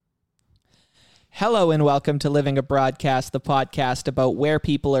Hello and welcome to Living a Broadcast, the podcast about where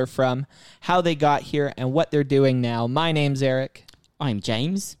people are from, how they got here, and what they're doing now. My name's Eric. I'm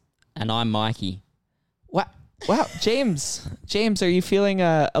James. And I'm Mikey. Wow, James. James, are you feeling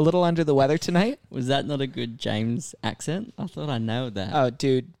a little under the weather tonight? Was that not a good James accent? I thought I nailed that. Oh,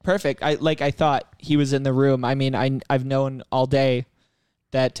 dude, perfect. I thought he was in the room. I mean, I've known all day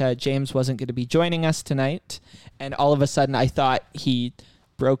that James wasn't going to be joining us tonight, and all of a sudden I thought he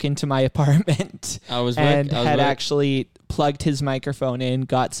broke into my apartment actually plugged his microphone in,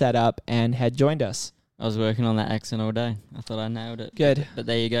 got set up, and had joined us. I was working on that accent all day. I thought I nailed it. Good. But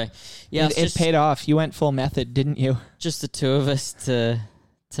there you go. Yeah, it paid off. You went full method, didn't you? Just the two of us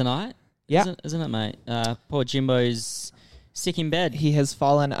tonight. Yeah. Isn't it, mate? Poor Jimbo's sick in bed. He has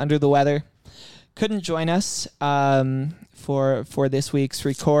fallen under the weather. Couldn't join us for this week's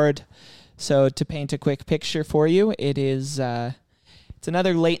record. So to paint a quick picture for you, it is... it's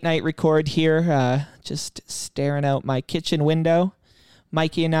another late night record here, just staring out my kitchen window.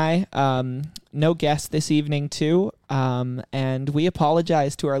 Mikey and I, no guest this evening too, and we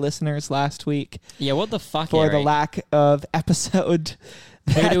apologize to our listeners last week. Yeah, what the fuck, for Eric? the lack of episode.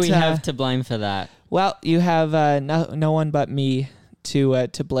 Who do we have to blame for that? Well, you have no one but me to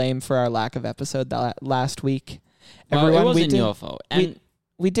blame for our lack of episode last week. Well, it wasn't your fault. And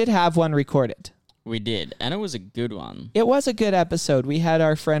we did have one recorded. We did, and it was a good one. It was a good episode. We had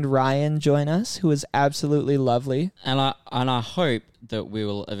our friend Ryan join us, who was absolutely lovely. And I hope that we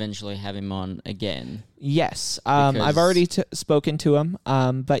will eventually have him on again. Yes. I've already spoken to him.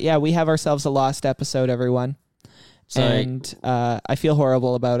 But yeah, we have ourselves a lost episode, everyone. So, and I feel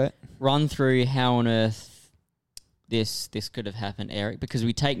horrible about it. Run through how on earth this could have happened, Eric, because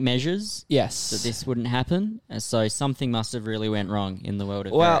we take measures that this wouldn't happen. And so something must have really went wrong in the world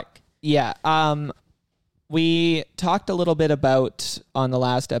of Eric. Yeah, we talked a little bit about, on the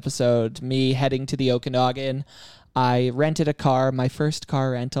last episode, me heading to the Okanagan. I rented a car, my first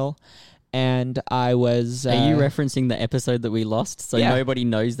car rental, and I was... Are you referencing the episode that we lost so nobody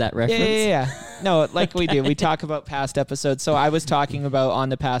knows that reference? Yeah. No, like we do. We talk about past episodes. So I was talking about, on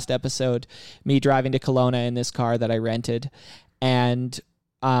the past episode, me driving to Kelowna in this car that I rented, and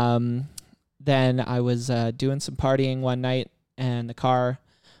then I was doing some partying one night, and the car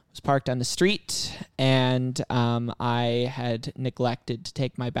was parked on the street, and I had neglected to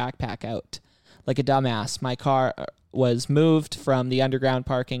take my backpack out like a dumbass. My car was moved from the underground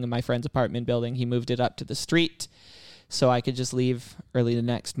parking in my friend's apartment building. He moved it up to the street so I could just leave early the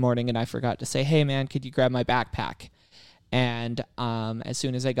next morning, and I forgot to say, hey, man, could you grab my backpack? And as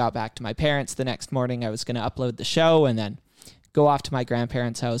soon as I got back to my parents the next morning, I was going to upload the show and then go off to my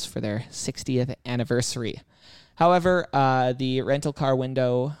grandparents' house for their 60th anniversary. However, the rental car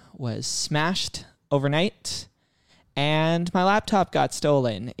window was smashed overnight, and my laptop got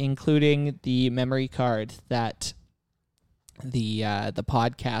stolen, including the memory card that the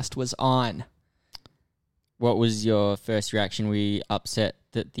podcast was on. What was your first reaction? Were you upset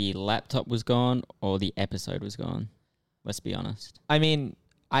that the laptop was gone or the episode was gone? Let's be honest. I mean,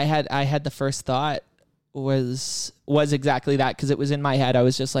 I had the first thought was exactly that, because it was in my head. I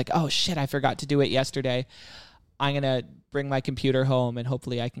was just like, oh shit, I forgot to do it yesterday. I'm going to bring my computer home and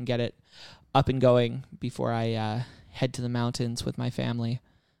hopefully I can get it up and going before I head to the mountains with my family.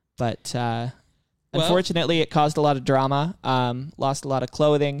 But unfortunately, it caused a lot of drama, lost a lot of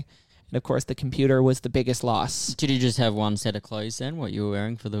clothing, and of course the computer was the biggest loss. Did you just have one set of clothes then, what you were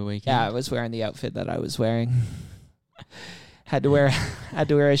wearing for the weekend? Yeah, I was wearing the outfit that I was wearing. had to wear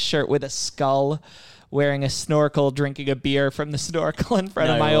a shirt with a skull, wearing a snorkel, drinking a beer from the snorkel in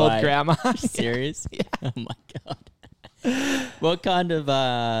front of my old grandma. Serious? Yeah. Oh my God. What kind of,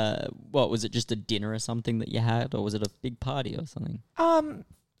 what was it, just a dinner or something that you had, or was it a big party or something?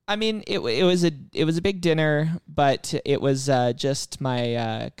 I mean, it was a big dinner, but it was just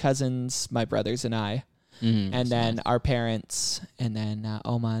my cousins, my brothers and I, and then our parents, and then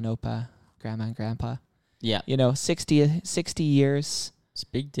Oma and Opa, Grandma and Grandpa. Yeah. 60 years. It's a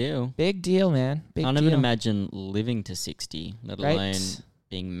big deal. Big deal, man. Big Can't deal. even imagine living to 60, let alone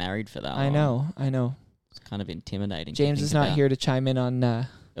being married for that long. I know. It's kind of intimidating. James is not here to chime in on...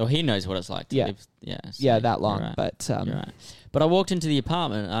 he knows what it's like to live. Yeah, that long. Right. But you're right. But I walked into the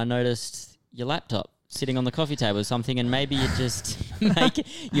apartment and I noticed your laptop sitting on the coffee table or something, and maybe you just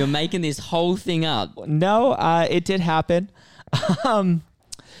you're making this whole thing up. No, it did happen.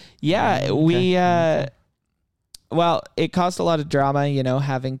 Well, it caused a lot of drama,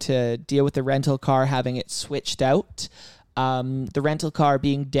 having to deal with the rental car, having it switched out. The rental car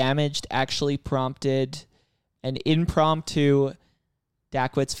being damaged actually prompted an impromptu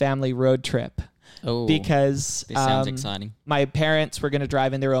Dakwitz family road trip. because this sounds exciting. My parents were going to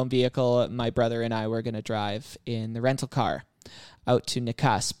drive in their own vehicle. My brother and I were going to drive in the rental car out to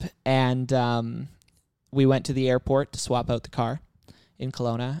Nakusp. And we went to the airport to swap out the car in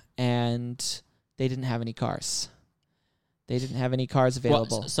Kelowna, and they didn't have any cars. They didn't have any cars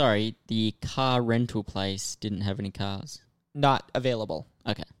available. Sorry, the car rental place didn't have any cars? Not available.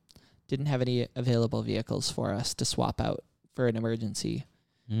 Okay. Didn't have any available vehicles for us to swap out for an emergency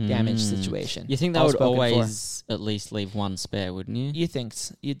damage situation. You think they would always at least leave one spare, wouldn't you? You'd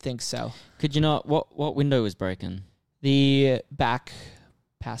think so. Could you not? What window was broken? The back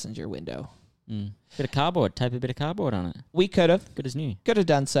passenger window. Bit of cardboard. Tape a bit of cardboard on it. We could have. Good as new. Could have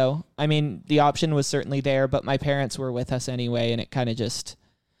done so. I mean, the option was certainly there, but my parents were with us anyway, and it kind of just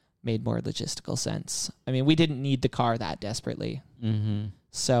made more logistical sense. I mean, we didn't need the car that desperately. Mm-hmm.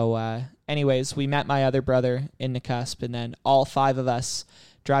 So anyways, we met my other brother in Nakusp, and then all 5 of us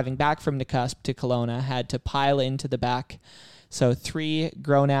driving back from Nakusp to Kelowna had to pile into the back. So 3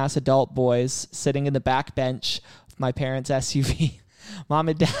 grown-ass adult boys sitting in the back bench of my parents' SUV, Mom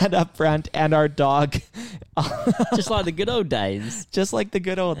and Dad up front, and our dog. Just like the good old days. Just like the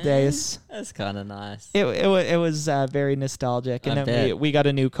good old days. That's kind of nice. It was very nostalgic. And then we got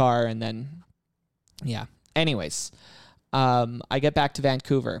a new car, and then, yeah. Anyways, I get back to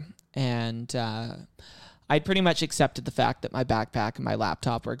Vancouver, and I'd pretty much accepted the fact that my backpack and my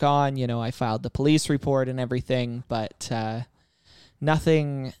laptop were gone. You know, I filed the police report and everything, but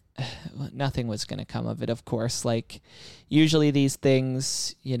nothing was going to come of it, of course. Like, usually these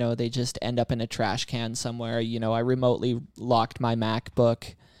things, you know, they just end up in a trash can somewhere. You know, I remotely locked my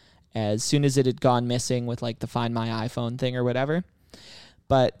MacBook as soon as it had gone missing with, like, the Find My iPhone thing or whatever.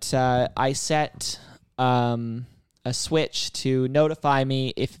 But I set a switch to notify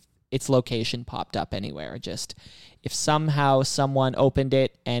me if its location popped up anywhere. Just if somehow someone opened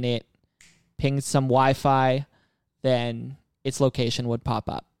it and it pinged some Wi-Fi, then its location would pop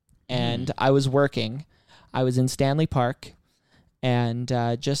up. And I was working. I was in Stanley Park, and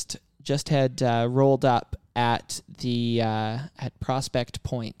just had rolled up at the at Prospect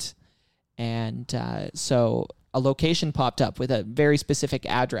Point, and so a location popped up with a very specific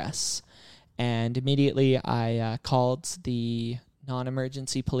address, and immediately I called the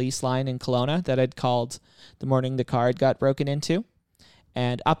non-emergency police line in Kelowna that I'd called the morning the car had got broken into,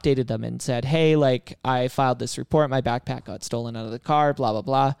 and updated them and said, hey, like, I filed this report, my backpack got stolen out of the car, blah, blah,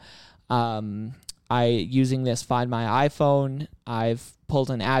 blah. Using this Find My iPhone, I've pulled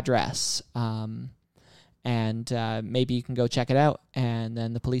an address, and maybe you can go check it out. And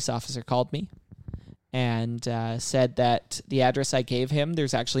then the police officer called me and said that the address I gave him,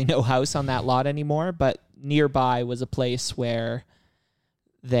 there's actually no house on that lot anymore, but nearby was a place where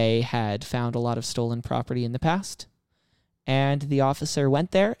they had found a lot of stolen property in the past. And the officer went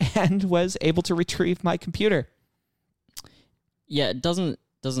there and was able to retrieve my computer. Yeah, it doesn't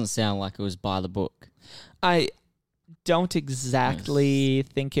sound like it was by the book. I don't exactly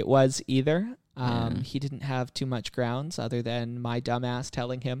think it was either. He didn't have too much grounds other than my dumbass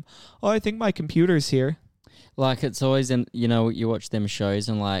telling him, oh, I think my computer's here. Like, it's always in, you know, you watch them shows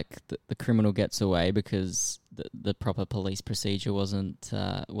and, like, the criminal gets away because the proper police procedure wasn't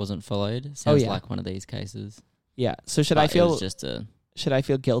followed. Sounds like one of these cases. Yeah. So should I feel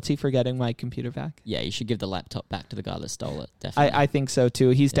guilty for getting my computer back? Yeah, you should give the laptop back to the guy that stole it. Definitely. I think so too.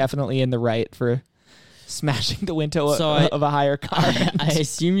 He's definitely in the right for smashing the window of a higher car. I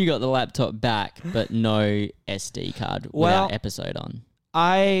assume you got the laptop back, but no SD card without episode on.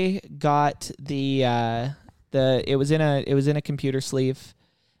 I got it was in a computer sleeve,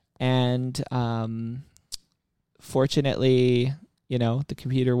 and fortunately, you know, the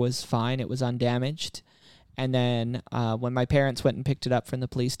computer was fine. It was undamaged. And then when my parents went and picked it up from the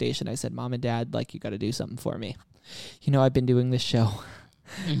police station, I said, Mom and Dad, like, you got to do something for me. You know, I've been doing this show.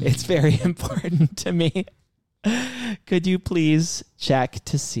 It's very important to me. Could you please check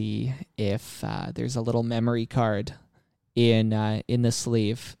to see if there's a little memory card in the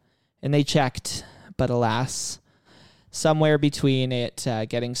sleeve? And they checked, but alas, somewhere between it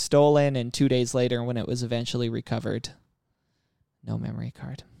getting stolen and 2 days later when it was eventually recovered, no memory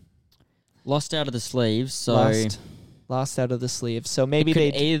card. Lost out of the sleeve, so... Lost out of the sleeve. So maybe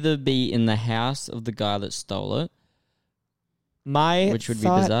they either be in the house of the guy that stole it, which would be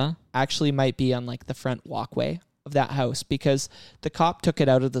bizarre. Actually might be on, like, the front walkway of that house, because the cop took it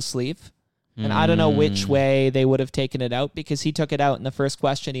out of the sleeve. And I don't know which way they would have taken it out, because he took it out, and the first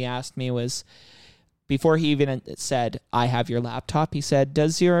question he asked me was, before he even said, I have your laptop, he said,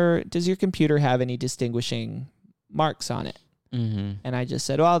 does your computer have any distinguishing marks on it? Mm-hmm. And I just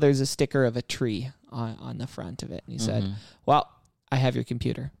said, well, there's a sticker of a tree on the front of it. And he said, well, I have your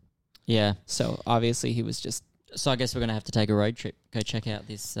computer. Yeah. So obviously he was just... So I guess we're going to have to take a road trip. Go check out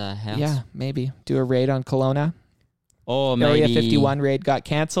this house. Yeah, maybe. Do a raid on Kelowna. Or maybe... Area 51 raid got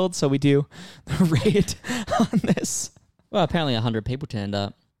cancelled, so we do the raid on this. Well, apparently 100 people turned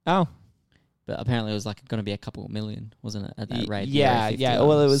up. Oh. But apparently it was like going to be a couple million, wasn't it, at that raid? Yeah.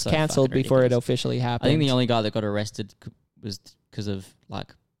 Well, it was cancelled before it officially happened. I think the only guy that got arrested was because of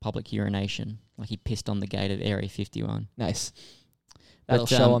like public urination. Like he pissed on the gate of Area 51. Nice. That'll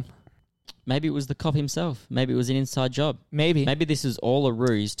show him. Maybe it was the cop himself. Maybe it was an inside job. Maybe this is all a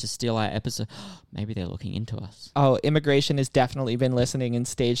ruse to steal our episode. Maybe they're looking into us. Oh, immigration has definitely been listening and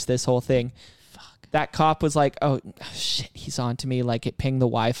staged this whole thing. Fuck. That cop was like, oh, shit, he's on to me. Like, it pinged the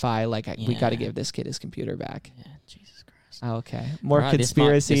Wi-Fi. Like, we got to give this kid his computer back. Yeah, Jesus Christ. Oh, okay. More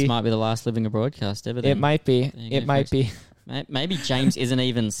conspiracy. This might be the last living broadcast ever. Then. It might be. It might be. Maybe James isn't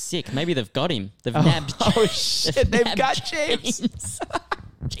even sick. Maybe they've got him. They've nabbed James. Oh, shit. They've got James.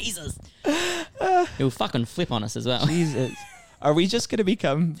 Jesus. He'll fucking flip on us as well. Jesus. Are we just going to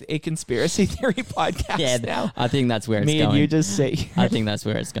become a conspiracy theory podcast now? I think that's where it's going. Me and you just say. I think that's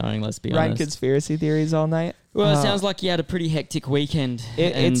where it's going, let's be honest. Run conspiracy theories all night? Well, it sounds like you had a pretty hectic weekend.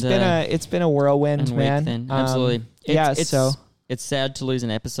 It's been a whirlwind, man. Absolutely. So... It's sad to lose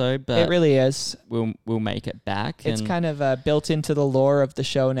an episode, but it really is. We'll make it back. It's kind of built into the lore of the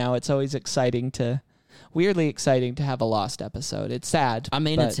show now. It's always weirdly exciting to have a lost episode. It's sad. I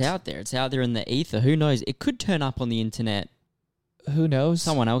mean, it's out there. It's out there in the ether. Who knows? It could turn up on the internet. Who knows?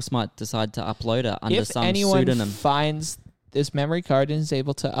 Someone else might decide to upload it under some pseudonym. If anyone finds this memory card and is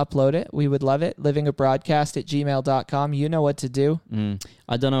able to upload it, we would love it. livingabroadcast@gmail.com. You know what to do.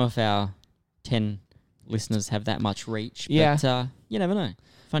 I don't know if our 10 listeners have that much reach, but you never know.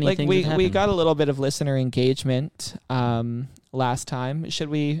 Funny things we got a little bit of listener engagement last time. Should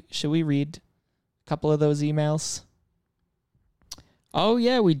we read a couple of those emails? Oh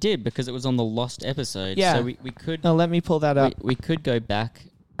yeah, we did, because it was on the lost episode. Yeah, so we could. No, let me pull that up. We could go back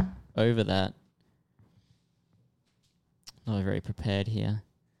over that. Not very prepared here,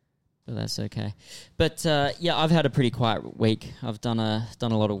 but that's okay. But I've had a pretty quiet week. I've done a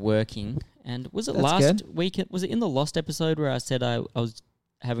lot of working. And was it last week? Was it in the lost episode where I said I was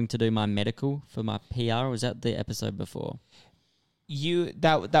having to do my medical for my PR? Or was that the episode before?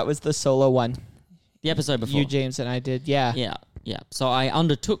 That was the solo one. The episode before. You, James, and I did. Yeah. Yeah. So I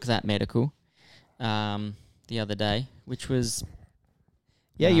undertook that medical the other day, which was...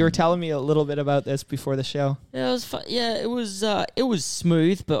 Yeah, you were telling me a little bit about this before the show. Yeah, it was fun. Yeah, it was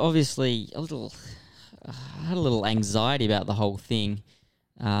smooth, but obviously I had a little anxiety about the whole thing.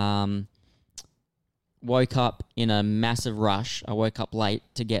 Woke up in a massive rush. I woke up late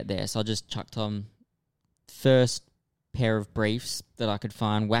to get there, so I just chucked on first pair of briefs that I could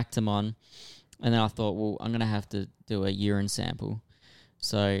find, whacked them on, and then I thought, well, I'm going to have to do a urine sample.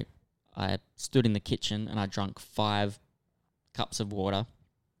 So I stood in the kitchen and I drank 5 cups of water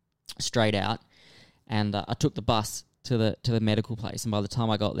straight out, and I took the bus to the medical place, and by the time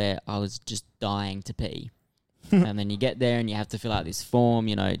I got there, I was just dying to pee. And then you get there and you have to fill out this form,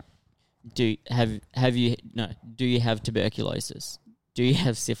 do you have tuberculosis? Do you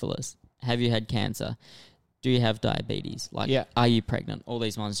have syphilis? Have you had cancer? Do you have diabetes? Are you pregnant? All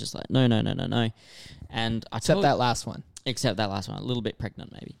these ones just like, no. And Except that last one, a little bit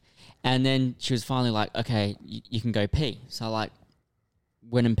pregnant maybe. And then she was finally like, okay, you can go pee. So I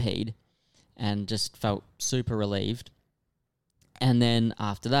went and peed and just felt super relieved. And then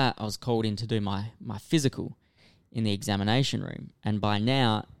after that, I was called in to do my physical in the examination room. And by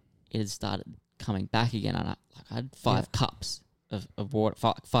now, it had started coming back again. And I had 5 cups of water,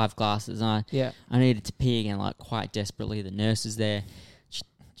 5 glasses. And I needed to pee again, quite desperately. The nurse is there.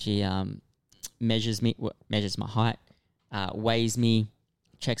 She measures my height, weighs me,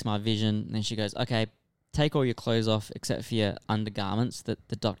 checks my vision. And then she goes, okay, take all your clothes off except for your undergarments that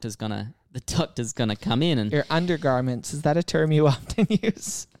the doctor's gonna come in. And your undergarments, is that a term you often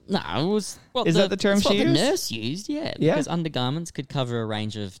use? No, it was... Well, is that the term she used? The nurse used, yeah. Because undergarments could cover a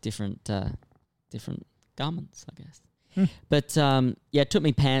range of different garments, I guess. But, took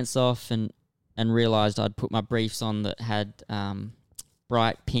my pants off and realised I'd put my briefs on that had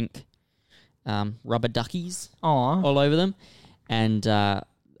bright pink rubber duckies all over them. And I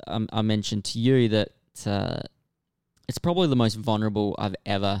mentioned to you that it's probably the most vulnerable I've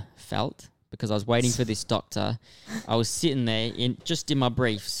ever felt, because I was waiting for this doctor. I was sitting there in my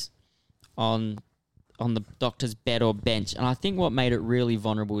briefs on the doctor's bed or bench. And I think what made it really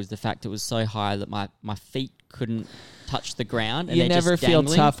vulnerable is the fact it was so high that my feet couldn't touch the ground. And you never feel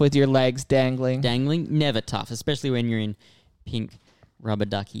tough with your legs dangling. Never tough, especially when you're in pink rubber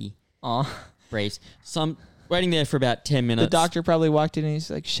ducky briefs. So Waiting there for about 10 minutes. The doctor probably walked in and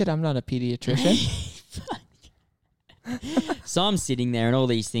he's like, shit, I'm not a pediatrician. So I'm sitting there and all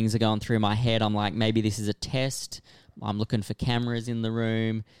these things are going through my head. I'm like, maybe this is a test. I'm looking for cameras in the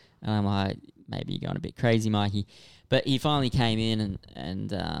room. And I'm like, maybe you're going a bit crazy, Mikey. But he finally came in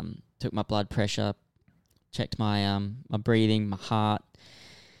and took my blood pressure, checked my my breathing, my heart,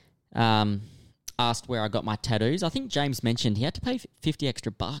 asked where I got my tattoos. I think James mentioned he had to pay $50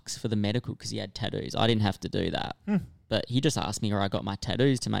 extra for the medical because he had tattoos. I didn't have to do that. But he just asked me where I got my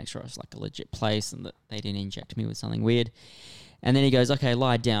tattoos to make sure it was like a legit place and that they didn't inject me with something weird. And then he goes, okay,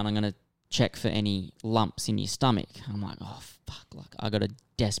 lie down. I'm going to check for any lumps in your stomach. I'm like, oh, fuck. Like, I got to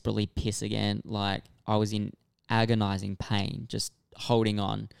desperately piss again. Like, I was in agonizing pain, just holding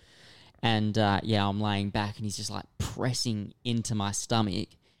on. And, I'm laying back and he's just like pressing into my stomach.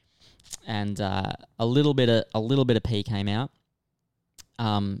 And a little bit of pee came out.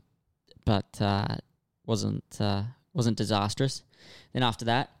 But wasn't disastrous. Then after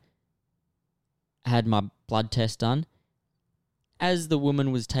that, I had my blood test done. As the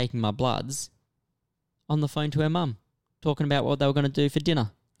woman was taking my bloods, on the phone to her mum, talking about what they were going to do for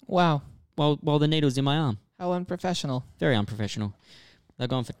dinner. Wow. While the needle's in my arm. How unprofessional. Very unprofessional. They're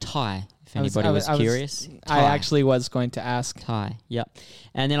going for Thai, if anybody was curious. I actually was going to ask. Thai, yep.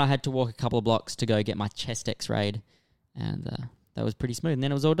 And then I had to walk a couple of blocks to go get my chest x-rayed. And that was pretty smooth. And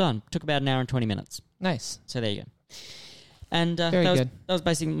then it was all done. Took about an hour and 20 minutes. Nice. So there you go. And Very good. That was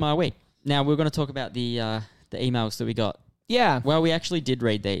basically my week. Now we're going to talk about the emails that we got. Yeah. Well, we actually did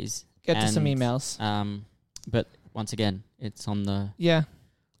read these. Get to some emails. But once again, it's on the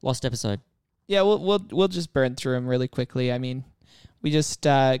lost episode. Yeah, we'll just burn through them really quickly. I mean, we just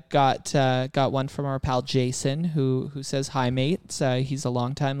got one from our pal Jason who says, "Hi mate." He's a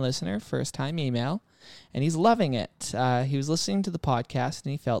longtime listener, first time email, and he's loving it. He was listening to the podcast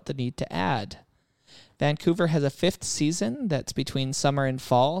and he felt the need to add. Vancouver has a 5th season that's between summer and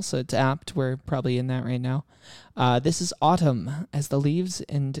fall, so it's apt. We're probably in that right now. This is autumn. As the leaves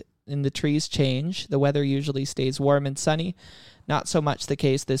and in the trees change, the weather usually stays warm and sunny. Not so much the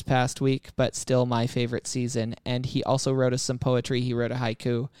case this past week, but still my favorite season. And he also wrote us some poetry. He wrote a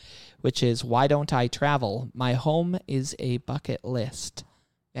haiku, which is, "Why don't I travel? My home is a bucket list.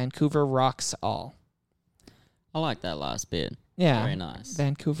 Vancouver rocks all." I like that last bit. Yeah. Very nice.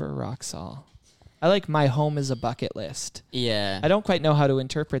 Vancouver rocks all. I like "my home is a bucket list." Yeah. I don't quite know how to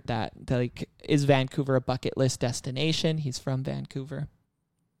interpret that. Like, is Vancouver a bucket list destination? He's from Vancouver.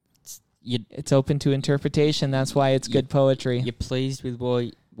 It's open to interpretation. That's why it's good poetry. You're pleased with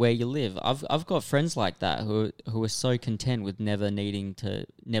where you live. I've got friends like that who are so content with never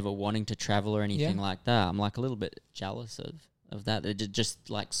wanting to travel or anything like that. I'm like a little bit jealous of that. They're just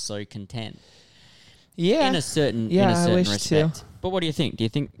like so content. Yeah. In a certain respect. Too. But what do you think? Do you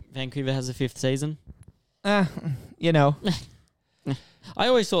think Vancouver has a 5th season? You know. I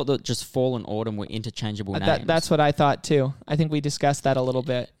always thought that just fall and autumn were interchangeable names. That's what I thought too. I think we discussed that a little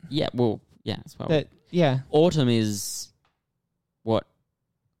bit. Yeah, well, yeah. That's Autumn is what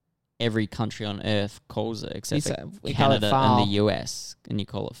every country on Earth calls it, except for Canada and the US, and you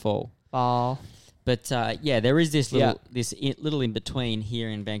call it fall. Fall. But there is this little in between here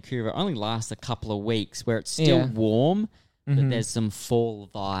in Vancouver. It only lasts a couple of weeks where it's still warm, but there's some fall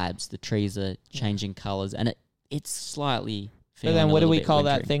vibes. The trees are changing colors, and it's slightly. But then what do we call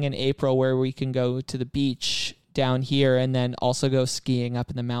that thing in April where we can go to the beach down here and then also go skiing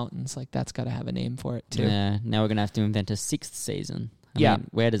up in the mountains? Like, that's got to have a name for it too. Yeah, now we're going to have to invent a 6th season. I mean,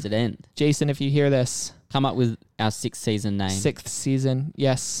 where does it end? Jason, if you hear this, come up with our 6th season name. 6th season,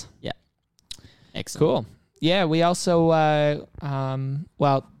 yes. Yeah. Excellent. Cool. Yeah, we also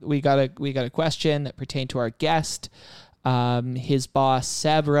we got a question that pertained to our guest. His boss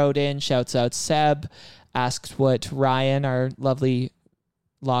Seb wrote in. Shouts out Seb. Asked what Ryan, our lovely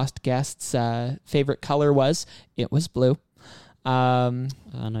lost guest's favorite color was. It was blue. I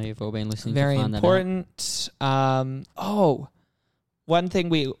know you've all been listening. Very to find important. One thing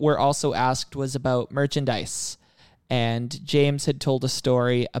we were also asked was about merchandise. And James had told a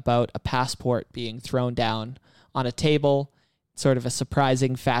story about a passport being thrown down on a table, sort of a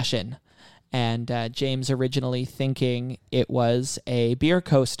surprising fashion. And James originally thinking it was a beer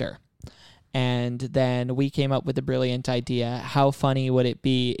coaster. And then we came up with a brilliant idea. How funny would it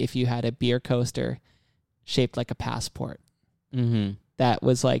be if you had a beer coaster shaped like a passport? Mm-hmm. That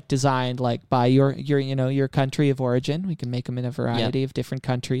was like designed like by your country of origin. We can make them in a variety of different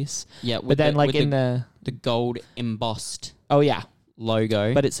countries. Yeah, but then the gold embossed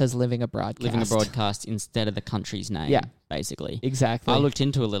logo. But it says Living Abroad. Living Abroadcast instead of the country's name. Yeah, basically. Exactly. I looked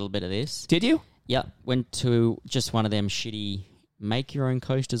into a little bit of this. Did you? Yeah, went to just one of them shitty make your own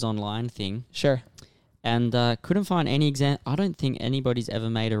coasters online thing. Sure. And couldn't find any example. I don't think anybody's ever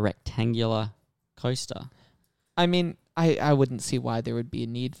made a rectangular coaster. I mean, I wouldn't see why there would be a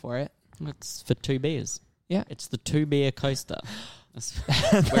need for it. It's for 2 beers. Yeah. It's the 2 beer coaster.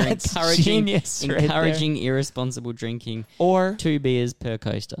 We're That's genius right there. encouraging irresponsible drinking. Or 2 beers per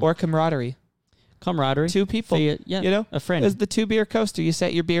coaster. or camaraderie. Camaraderie. 2 people. For yeah, you know, a friend. it's the 2 beer coaster. You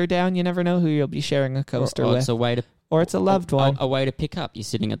set your beer down. You never know who you'll be sharing a coaster or with. it's a way to Or it's a loved one. A way to pick up. You're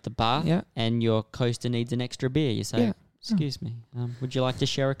sitting at the bar, Yeah. and your coaster needs an extra beer. You say, Yeah. "Excuse me, would you like to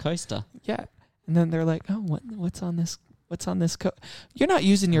share a coaster?" Yeah. And then they're like, "Oh, what's on this? What's on this You're not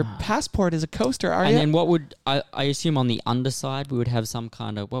using your passport as a coaster, are And you?" then what would I assume on the underside we would have some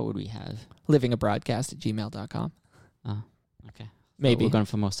kind of, what would we have? Livingabroadcast@gmail.com. Oh, okay. Maybe. We're going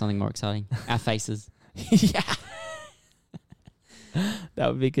for something more exciting. Our faces. Yeah. That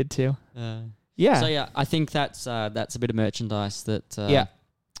would be good too. Yeah. So yeah, I think that's a bit of merchandise that Yeah.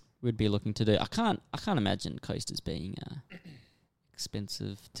 we'd be looking to do. I can't imagine coasters being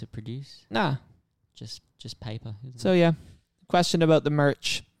expensive to produce. Nah. Just paper. So yeah, question about the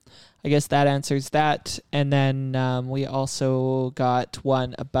merch. I guess that answers that. And then we also got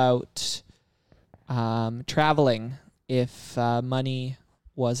one about traveling if money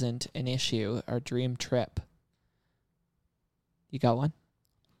wasn't an issue, our dream trip. You got one?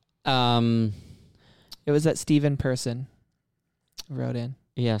 It was that Steven person who wrote in.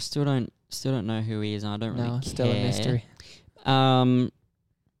 Yeah, still don't know who he is, and I don't really care. Still a mystery.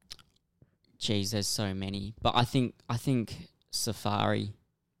 Geez, there's so many, but I think Safari.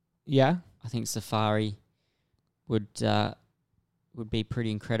 Yeah. I think Safari would be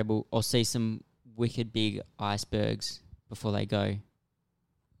pretty incredible. Or see some wicked big icebergs before they go.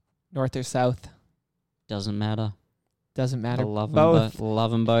 North or south? Doesn't matter. Doesn't matter. I love both. them both.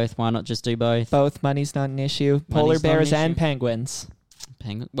 Love them both. Why not just do both? Both. Money's not an issue. Polar Money's not an bears issue. and penguins.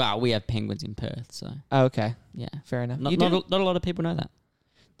 Penguin. Well, we have penguins in Perth, so Oh, okay. yeah. Fair enough. Not You a do? lot of people know that.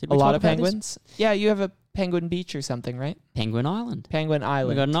 Did A we lot talk of about this? penguins? Yeah, you have a penguin beach or something, right? Penguin Island. Penguin We've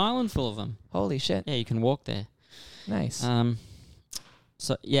Island. got an island full of them. Holy shit. Yeah, you can walk there. Nice.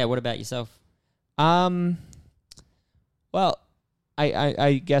 So yeah, what about yourself? Well,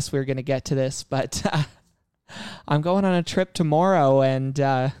 I guess we're going to get to this, but I'm going on a trip tomorrow, and,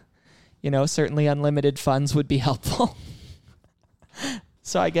 certainly unlimited funds would be helpful.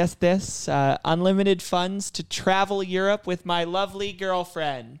 So I guess this, unlimited funds to travel Europe with my lovely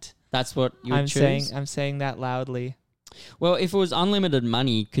girlfriend. That's what you would choose? I'm saying that loudly. Well, if it was unlimited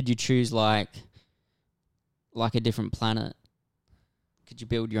money, could you choose like a different planet? Could you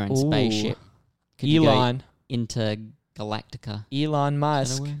build your own spaceship? Could you Elon. go into Galactica? Elon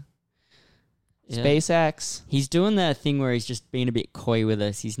Musk. Yeah. SpaceX. He's doing that thing where he's just being a bit coy with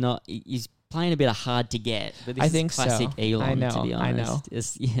us. He's playing a bit of hard to get. But this I is think classic so. Elon, I know, to be I honest.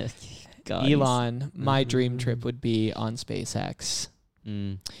 know. God, he's- Elon, my dream trip would be on SpaceX.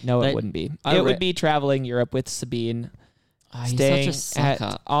 Mm. No, They- it wouldn't be. I It re- would be traveling Europe with Sabine. Oh, he's Staying such a sucker.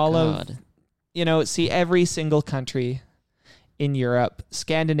 at all God. of, see every single country in Europe.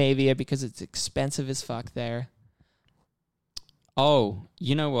 Scandinavia, because it's expensive as fuck there. Oh,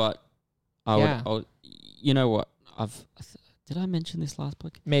 you know what? Yeah. You know what? Did I mention this last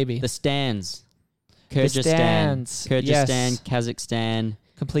book? Maybe. The stands. The Kyrgyzstan. stands. Kyrgyzstan, Yes. Kazakhstan,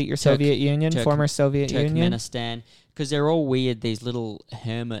 Complete your Soviet Union, former Soviet Union. Turkmenistan. Because they're all weird, these little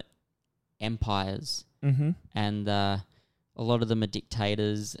hermit empires. Mm-hmm. And a lot of them are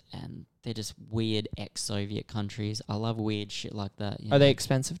dictators, and they're just weird ex-Soviet countries. I love weird shit like that. Are they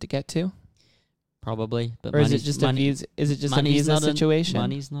expensive to get to? Probably. But Or is it money's- just money- a visa? Is it just a money's visa not situation?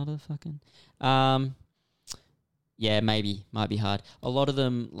 Money's not a fucking... yeah, maybe. Might be hard. A lot of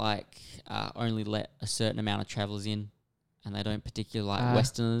them, only let a certain amount of travellers in, and they don't particularly like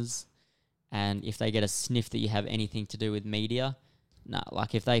Westerners. And if they get a sniff that you have anything to do with media,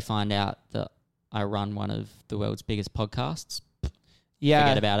 if they find out that I run one of the world's biggest podcasts, Yeah.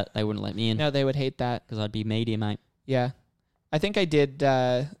 forget about it. They wouldn't let me in No, they would hate that. because I'd be media, mate. Yeah. I think I did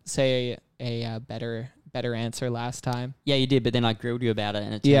say a better answer last time. Yeah, you did, but then I grilled you about it,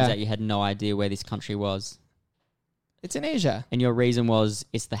 and it turns out you had no idea where this country was. It's in Asia. And your reason was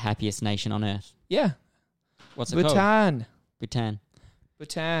it's the happiest nation on earth. Yeah. What's it called? Bhutan.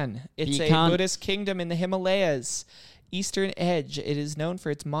 Bhutan. It's you a can't- Buddhist kingdom in the Himalayas. Eastern edge. It is known for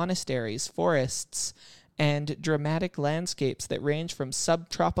its monasteries, forests, and dramatic landscapes that range from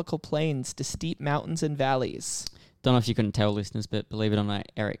subtropical plains to steep mountains and valleys. Don't know if you couldn't tell, listeners, but believe it or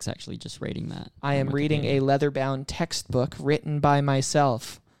not, Eric's actually just reading that. I am on reading a Wikipedia. leather-bound textbook written by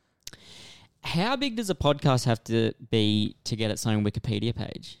myself. How big does a podcast have to be to get its own Wikipedia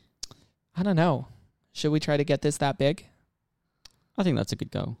page? I don't know. Should we try to get this that big? I think that's a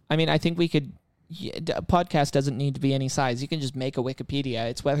good goal. I mean, I think we could, a podcast doesn't need to be any size. You can just make a Wikipedia.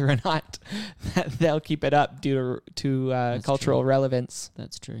 It's whether or not they'll keep it up due to cultural relevance.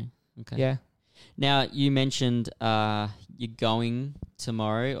 That's true. Okay. Yeah. Now, you mentioned you're going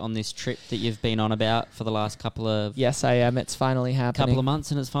tomorrow on this trip that you've been on about for the last couple of Yes, I am. It's finally happening. couple of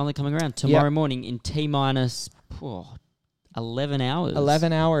months, and it's finally coming around. Tomorrow morning in T-minus 11 hours.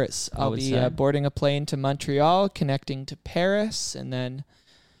 11 hours. I'll be say. boarding a plane to Montreal, connecting to Paris, and then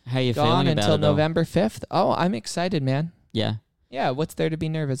How are you gone feeling about until it all? November 5th. Oh, I'm excited, man. Yeah. Yeah, what's there to be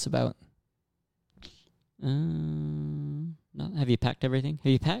nervous about? No. Have you packed everything?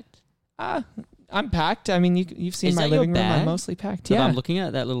 Have you packed? I'm packed. I mean, you've seen Is my that your living room. I'm bag mostly packed. That Yeah. I'm looking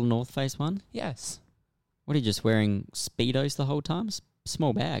at, that little North Face one? Yes. What are you just wearing Speedos the whole time?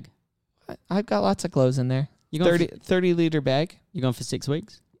 Small bag. I've got lots of clothes in there. You going 30 liter bag. You gone for 6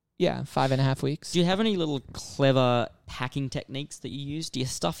 weeks? Yeah, 5.5 weeks. Do you have any little clever packing techniques that you use? Do you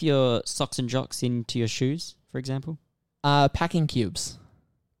stuff your socks and jocks into your shoes, for example? Packing cubes.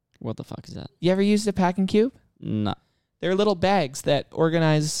 What the fuck is that? You ever used a packing cube? No. They're little bags that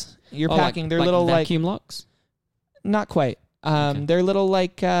organize your packing. They're little vacuum locks? not quite. Okay. They're little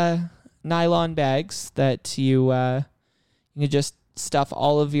nylon bags that you can just stuff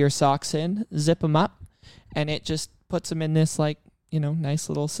all of your socks in, zip them up, and it just puts them in this nice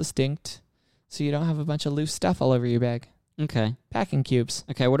little succinct, so you don't have a bunch of loose stuff all over your bag. Okay. Packing cubes.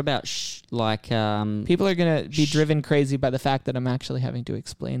 Okay, what about People are going to be driven crazy by the fact that I'm actually having to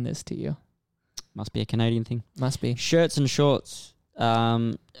explain this to you. must be a Canadian thing. Must be. Shirts and shorts. Are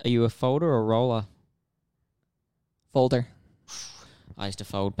you a folder or a roller? Folder. I used to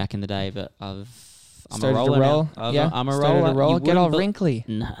fold back in the day, but I'm Started a roller to roll. now. Yeah. I'm a Started roller. to roll. You Get all wouldn't wrinkly.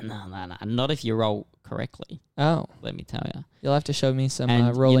 No. Not if you roll correctly, Oh, let me tell you. you'll have to show me some And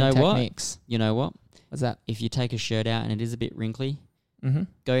you rolling know what? techniques. You know what? What's that? If you take a shirt out and it is a bit wrinkly, Mm-hmm.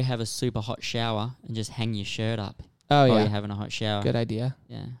 go have a super hot shower and just hang your shirt up Oh, while yeah. you're having a hot shower. Good idea.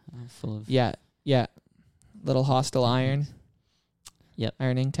 Yeah, I'm full of... Yeah. Yeah. Little hostile iron. Yep.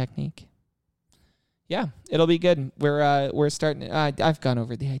 Ironing technique. Yeah, it'll be good. We're starting. I've gone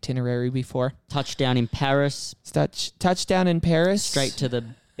over the itinerary before. Touchdown in Paris, Touchdown in Paris. straight to the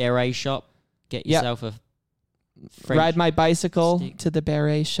beret shop. Get Yep. yourself a French Ride my bicycle stick. to the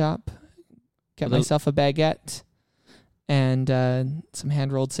beret shop. Get Little- myself a baguette and some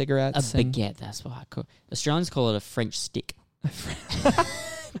hand rolled A cigarettes. and- baguette, that's what I call it. Australians call it a French stick.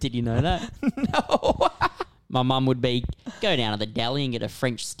 Did you know that? No. My mum would be, go down to the deli and get a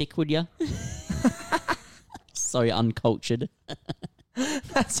French stick, would you? So uncultured.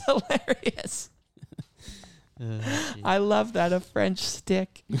 That's hilarious. I love that, a French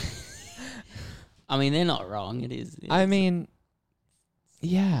stick. I mean, they're not wrong. It is. I mean,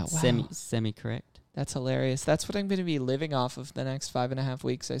 yeah, wow. Semi correct. That's hilarious. That's what I'm going to be living off of the next 5.5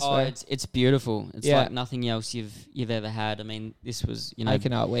 weeks, I Oh, swear. it's beautiful. It's Yeah. like nothing else you've ever had. I mean, this was, I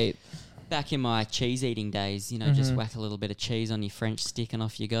cannot wait. back in my cheese eating days, just Mhm. whack a little bit of cheese on your French stick and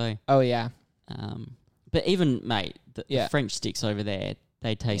off you go. Oh, yeah. But even, mate, the Yeah. French sticks over there,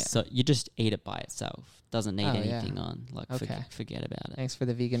 they taste so... You just eat it by itself. Doesn't need Oh, yeah. anything on. Like, Okay. forget about it. Thanks for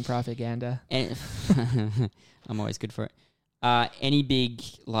the vegan propaganda. And I'm always good for it. Any big,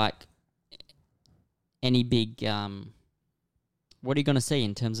 what are you going to see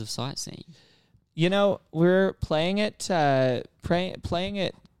in terms of sightseeing? We're playing it, playing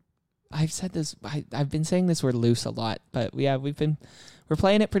it. I've said this, I've been saying this word loose a lot, but we're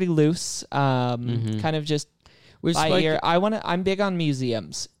playing it pretty loose. Kind of just by ear. I'm big on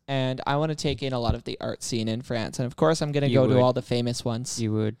museums, and I want to take in a lot of the art scene in France. And of course, I'm going to You go to would. all the famous ones.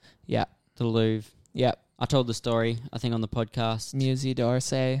 You would. Yeah. The Louvre. Yeah. I told the story, I think, on the podcast Musée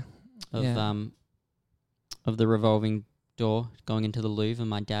d'Orsay. of the revolving door going into the Louvre and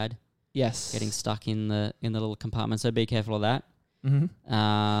my dad Yes. getting stuck in the little compartment. So be careful of that.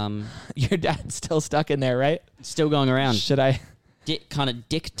 Mm-hmm. Your dad's still stuck in there, right? Still going around. Should I? Kind of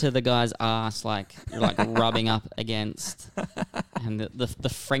dick to the guy's ass, like rubbing up against. And the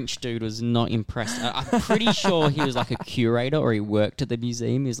French dude was not impressed. I'm pretty sure he was like a curator or he worked at the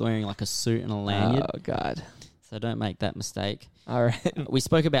museum. He was wearing like a suit and a lanyard. Oh, God. So don't make that mistake. All right. We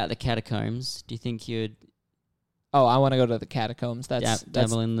spoke about the catacombs. Do you think you'd Oh, I want to go to the catacombs. That's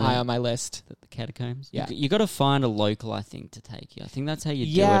dabble in the- high on my list. the catacombs? Yeah. You got to find a local, I think, to take you. I think that's how you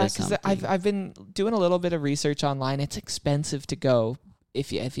do it. Yeah, Or because something. I've been doing a little bit of research online. It's expensive to go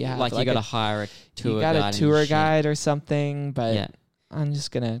if you have like you got to hire a tour you got guide. a tour and shit. guide or something. But Yeah. I'm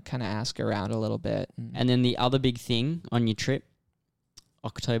just gonna kind of ask around a little bit. And then the other big thing on your trip,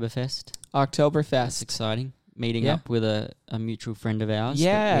 Oktoberfest. That's Oktoberfest. exciting. Meeting Yeah. up with a mutual friend of ours. that we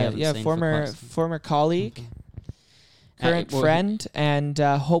Yeah, haven't yeah, seen for quite some- former colleague. current well, friend, and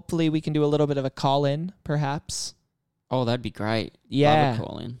hopefully we can do a little bit of a call-in, perhaps. Oh, that'd be great. Yeah. Love a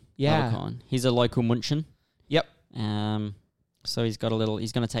call-in. Yeah. Love a call-in. He's a local Munchen. Yep. So he's got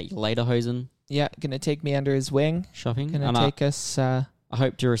he's going to take you Lederhosen Yeah, gonna take me under his wing. shopping. Gonna And take us. I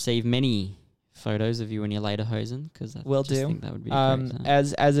hope to receive many photos of you in your Lederhosen, because I Will just do. think that would be a great time.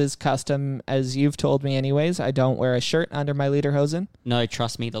 As is custom, as you've told me anyways, I don't wear a shirt under my lederhosen. No,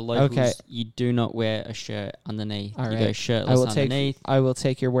 trust me, the locals, Okay. you do not wear a shirt underneath. All you right. go shirtless underneath. I will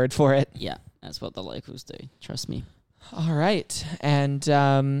take your word for it. Yeah, that's what the locals do. Trust me. All right. And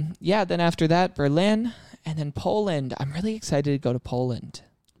then after that, Berlin, and then Poland. I'm really excited to go to Poland.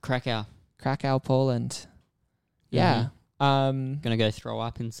 Krakow. Krakow, Poland. Yeah. Gonna go throw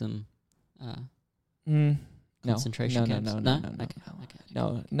up in some No. concentration camps. No. Okay.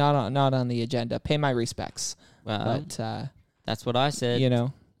 No, not on the agenda. Pay my respects. Well, But that's what I said.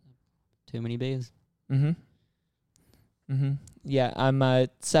 Too many beers. Yeah, I'm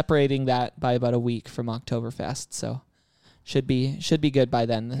separating that by about a week from Oktoberfest, so should be good by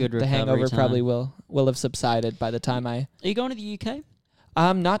then. Good The hangover recovery time. probably will have subsided by the time Are you going to the UK?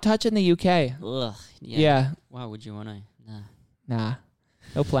 I'm not touching the UK. Ugh. Yeah. Why would you want to? Nah. Nah.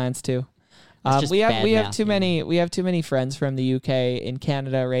 No plans to. That's just We have bad too mouth, many friends from the UK in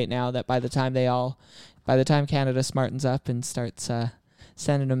Canada right now that by the time Canada smartens up and starts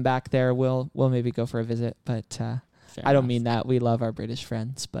sending them back there, we'll maybe go for a visit. But Fair I don't enough. mean that. We love our British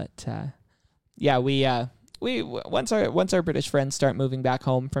friends, but we once our British friends start moving back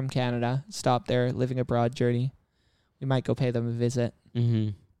home from Canada, stop their living abroad journey, we might go pay them a visit. Mm-hmm.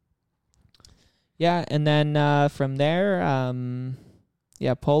 Yeah, and then from there,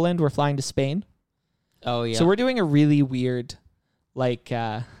 Poland. We're flying to Spain. Oh yeah. So we're doing a really weird,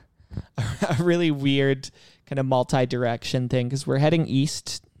 a really weird kind of multi-direction thing, because we're heading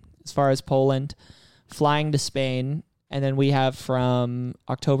east as far as Poland, flying to Spain, and then we have from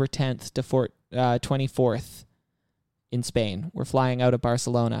October 10th to 24th in Spain. We're flying out of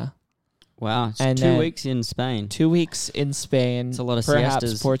Barcelona. Wow. It's And 2 then weeks in Spain. 2 weeks in Spain. It's a lot of perhaps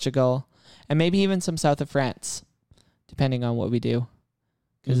siestas. Portugal, and maybe even some south of France, depending on what we do,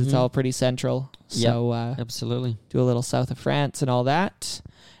 because it's Mhm. all pretty central. So Absolutely. do a little south of France and all that.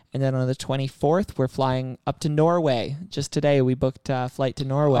 And then on the 24th, we're flying up to Norway. Just today, we booked a flight to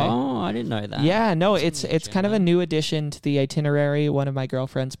Norway. Oh, I didn't know that. Yeah, no, That's it's kind of a agenda. new addition to the itinerary. One of my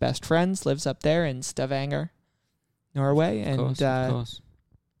girlfriend's best friends lives up there in Stavanger, Norway, Of course, of and course.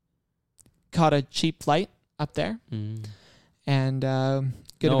 caught a cheap flight up there. Mm. And going to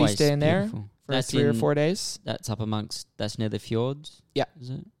be Norway's staying there beautiful. for That's 3 or in- 4 days. That's that's near the fjords. Yeah. Is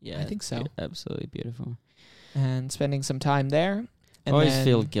it? Yeah. I think it's so. Absolutely beautiful. And spending some time there. I And always then-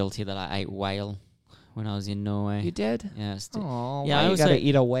 feel guilty that I ate whale when I was in Norway. You did? Yeah. Oh, Yeah, why I you also- got to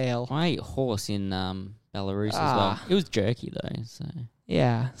eat a whale? I ate horse in Belarus as well. Ah. It was jerky though, so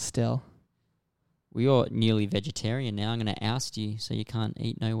Yeah, still. we are nearly vegetarian now. I'm going to oust you so you can't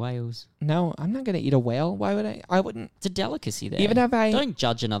eat no whales. No, I'm not going to eat a whale. Why would I? I wouldn't. It's a delicacy there. Even if I... Don't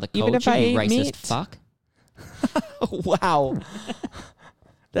judge another even culture, if I you ate racist meat. fuck. Wow.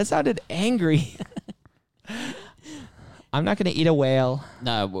 That sounded angry. I'm not going to eat a whale.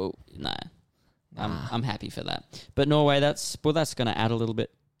 No, well, no. Nah. I'm happy for that. But Norway, that's going to add a little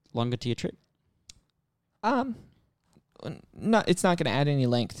bit longer to your trip. No, it's not going to add any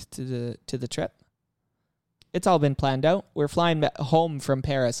length to the trip. It's all been planned out. We're flying home from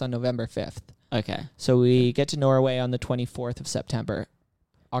Paris on November 5th. Okay. So we get to Norway on the 24th of September.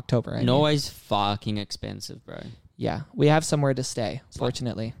 October, I mean. Norway's fucking expensive, bro. Yeah, we have somewhere to stay, It's like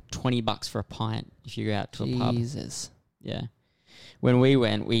fortunately. $20 for a pint if you go out to a pub. Jesus. Yeah. When we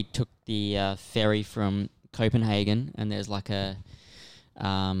went, we took the ferry from Copenhagen, and there's like a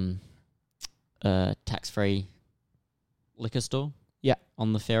tax-free liquor store. Yeah.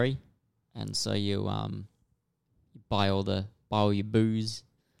 On the ferry, and so you buy all your booze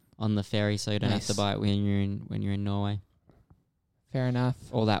on the ferry, so you don't have to Nice. buy it when you're in Norway. Fair enough.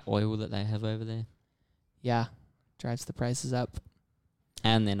 All that oil that they have over there, Yeah, drives the prices up.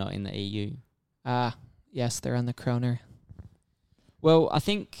 and they're not in the EU. Yes, they're on the kroner. Well, I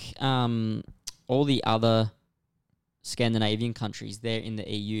think all the other Scandinavian countries, they're in the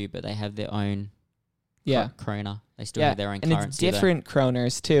EU, but they have their own Yeah. krona. They still Yeah, have their own and currency. it's there. different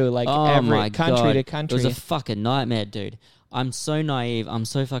kroners too, like Oh every my country God. to It country. was a fucking nightmare, dude. I'm so naive. I'm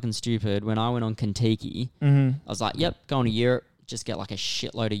so fucking stupid. When I went on Kentucky, Mm-hmm. I was like, yep, going to Europe. Just get like a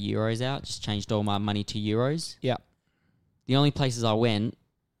shitload of euros out. Just changed all my money to euros. Yeah. The only places I went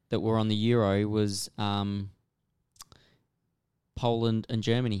that were on the euro was Poland and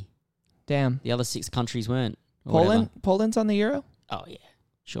Germany. Damn. The other 6 countries weren't. or Poland? whatever. Poland's on the euro? Oh, yeah.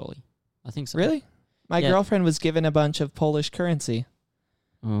 Surely. I think so. Really? My girlfriend was given a bunch of Polish currency.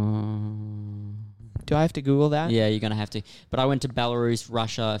 Do I have to Google that? Yeah, you're going to have to. But I went to Belarus,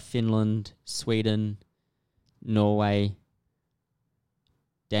 Russia, Finland, Sweden, Norway,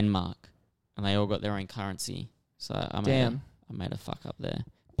 Denmark, and they all got their own currency. So I made a fuck up there.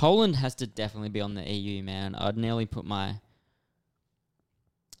 Poland has to definitely be on the EU, man. I'd nearly put my...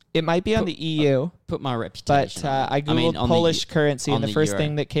 It might be on the EU. Put my reputation but I Googled Polish currency, and the first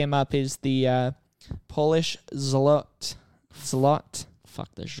thing that came up is the Polish zlot. Zlot.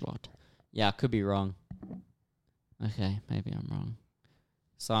 Fuck the zlot. Yeah, I could be wrong. Okay, maybe I'm wrong.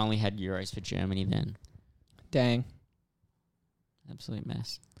 So I only had euros for Germany then. Dang. Absolute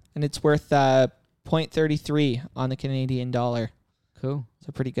mess. And it's worth 0.33 on the Canadian dollar. Cool. It's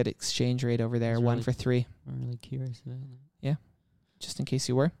a pretty good exchange rate over there. That's 1 really- for 3. I'm really curious about that. Just in case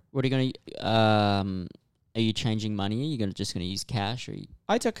you were. What are you going to... Are you changing money? Are you just going to use cash? Or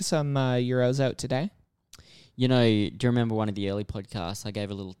I took some euros out today. You know, do you remember one of the early podcasts? I gave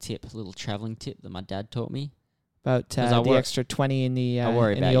a little traveling tip that my dad taught me. About the extra 20 in the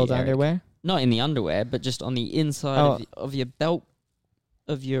old underwear? Not in the underwear, but just on the inside of your belt,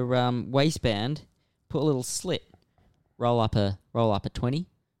 of your waistband. Put a little slit. Roll up a 20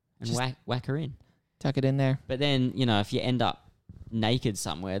 and whack her in. Tuck it in there. But then, if you end up naked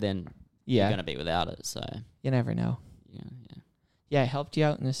somewhere, then you're going to be without it. So you never know. Yeah, it helped you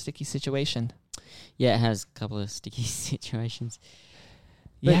out in a sticky situation. Yeah, it has a couple of sticky situations.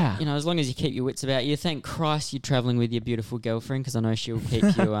 But, as long as you keep your wits about you, thank Christ you're traveling with your beautiful girlfriend, because I know she'll keep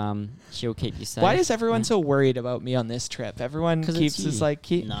you she'll keep you safe. Why is everyone so worried about me on this trip? Everyone keeps us like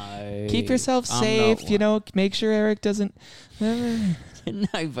keep yourself safe, make sure Eric doesn't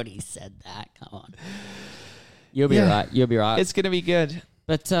Nobody said that. Come on. You'll be right. You'll be right. It's going to be good.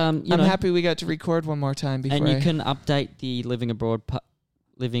 But I'm happy we got to record one more time before. And you can update the Living Abroad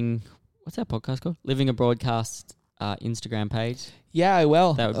what's that podcast called? Living Abroadcast Instagram page. Yeah, I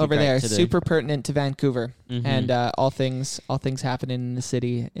will. That would be over great there. to do. Super pertinent to Vancouver. Mm-hmm. And all things happening in the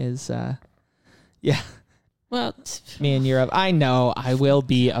city is well, me in Europe. I know I will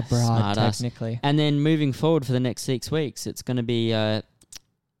be abroad Smart ass. technically. And then moving forward for the next 6 weeks, it's going to be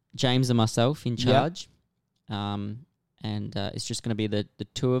James and myself in charge. Yep. And it's just going to be the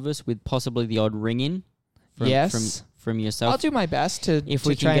two of us with possibly the odd ring in from yourself. I'll do my best to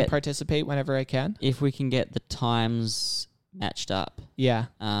try and participate whenever I can. If we can get the times matched up. Yeah.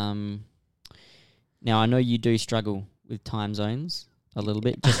 Now, I know you do struggle with time zones a little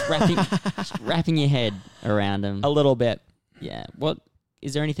bit. Just wrapping your head around them. A little bit. Yeah. What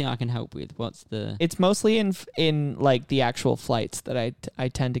is there anything I can help with? What's the... It's mostly in like the actual flights that I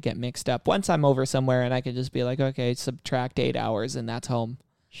tend to get mixed up. Once I'm over somewhere and I can just be like, okay, subtract 8 hours and that's home.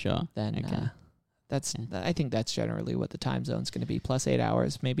 Sure. Then okay. I think that's generally what the time zone's going to be. Plus 8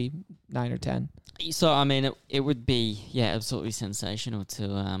 hours, maybe 9 or 10. So, I mean, it would be, absolutely sensational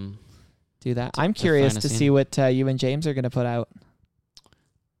to... do that. I'm curious to see what you and James are going to put out.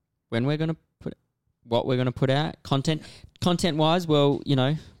 When we're going to what we're going to put out, content-wise, well,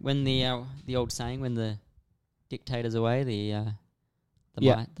 when the old saying, when the dictator's away, the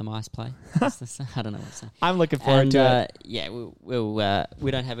mice play. I don't know what to say. I'm looking forward to it. Yeah,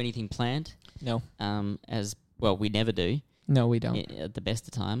 we don't have anything planned. No. As well, we never do. No, we don't. At the best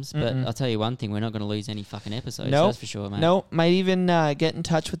of times. But I'll tell you one thing, we're not going to lose any fucking episodes. Nope. That's for sure, mate. No, might even get in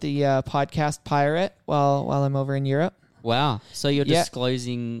touch with the podcast pirate while I'm over in Europe. Wow. So you're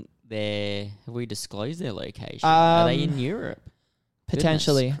disclosing have we disclosed their location? Are they in Europe?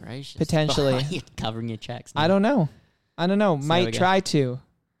 Potentially. Potentially. You're covering your tracks now. I don't know. Might try to.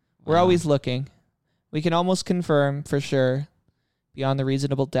 We're always looking. We can almost confirm for sure, beyond the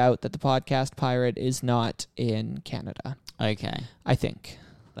reasonable doubt, that the podcast pirate is not in Canada. Okay. I think.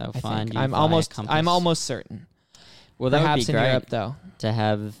 They'll find you. I'm almost certain. Well, that perhaps would be in great Europe, though. To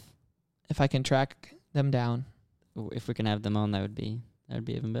have, if I can track them down. If we can have them on, that would be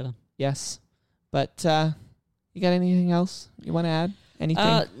even better. Yes, but you got anything else you want to add?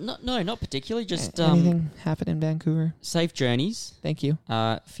 Anything? No, not particularly. Just anything happen in Vancouver? Safe journeys. Thank you.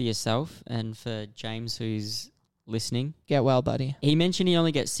 For yourself and for James, who's listening. Get well, buddy. He mentioned he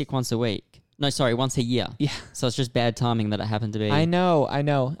only gets sick once a week. No, sorry, once a year. Yeah. So it's just bad timing that it happened to be. I know.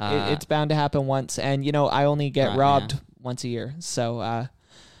 It's bound to happen once, and I only get robbed once a year, so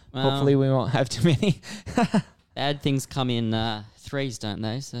hopefully we won't have too many. Bad things come in threes, don't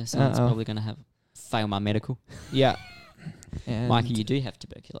they? So someone's probably going to fail my medical. Yeah. And Mikey, you do have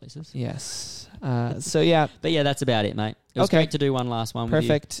tuberculosis. Yes. So, yeah. But, yeah, that's about it, mate. It was great to do one last one with you.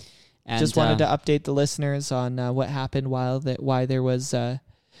 Perfect. And, just wanted to update the listeners on what happened why there was a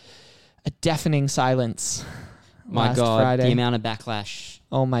deafening silence my last God, Friday. the amount of backlash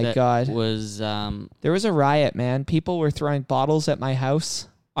Oh my that God. was There was a riot, man. People were throwing bottles at my house.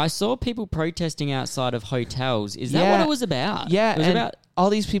 I saw people protesting outside of hotels. Is that Yeah. what it was about? Yeah, it was and about. all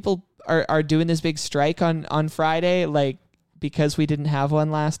these people are doing this big strike on Friday, like because we didn't have one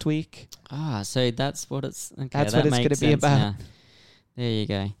last week. So that's what it's. Okay, That's that what it's makes gonna be sense about. now. There you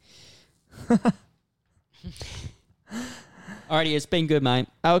go. Alrighty, it's been good, mate.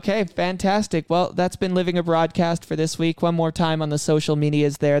 Okay, fantastic. Well, that's been Living a Broadcast for this week. One more time on the social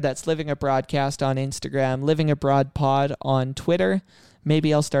medias there. That's Living a Broadcast on Instagram, Living Abroad Pod on Twitter.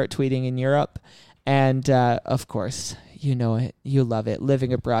 Maybe I'll start tweeting in Europe. And, of course, you know it. You love it.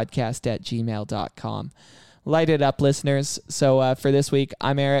 livingabroadcast@gmail.com. Light it up, listeners. So for this week,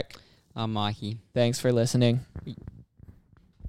 I'm Eric. I'm Mikey. Thanks for listening.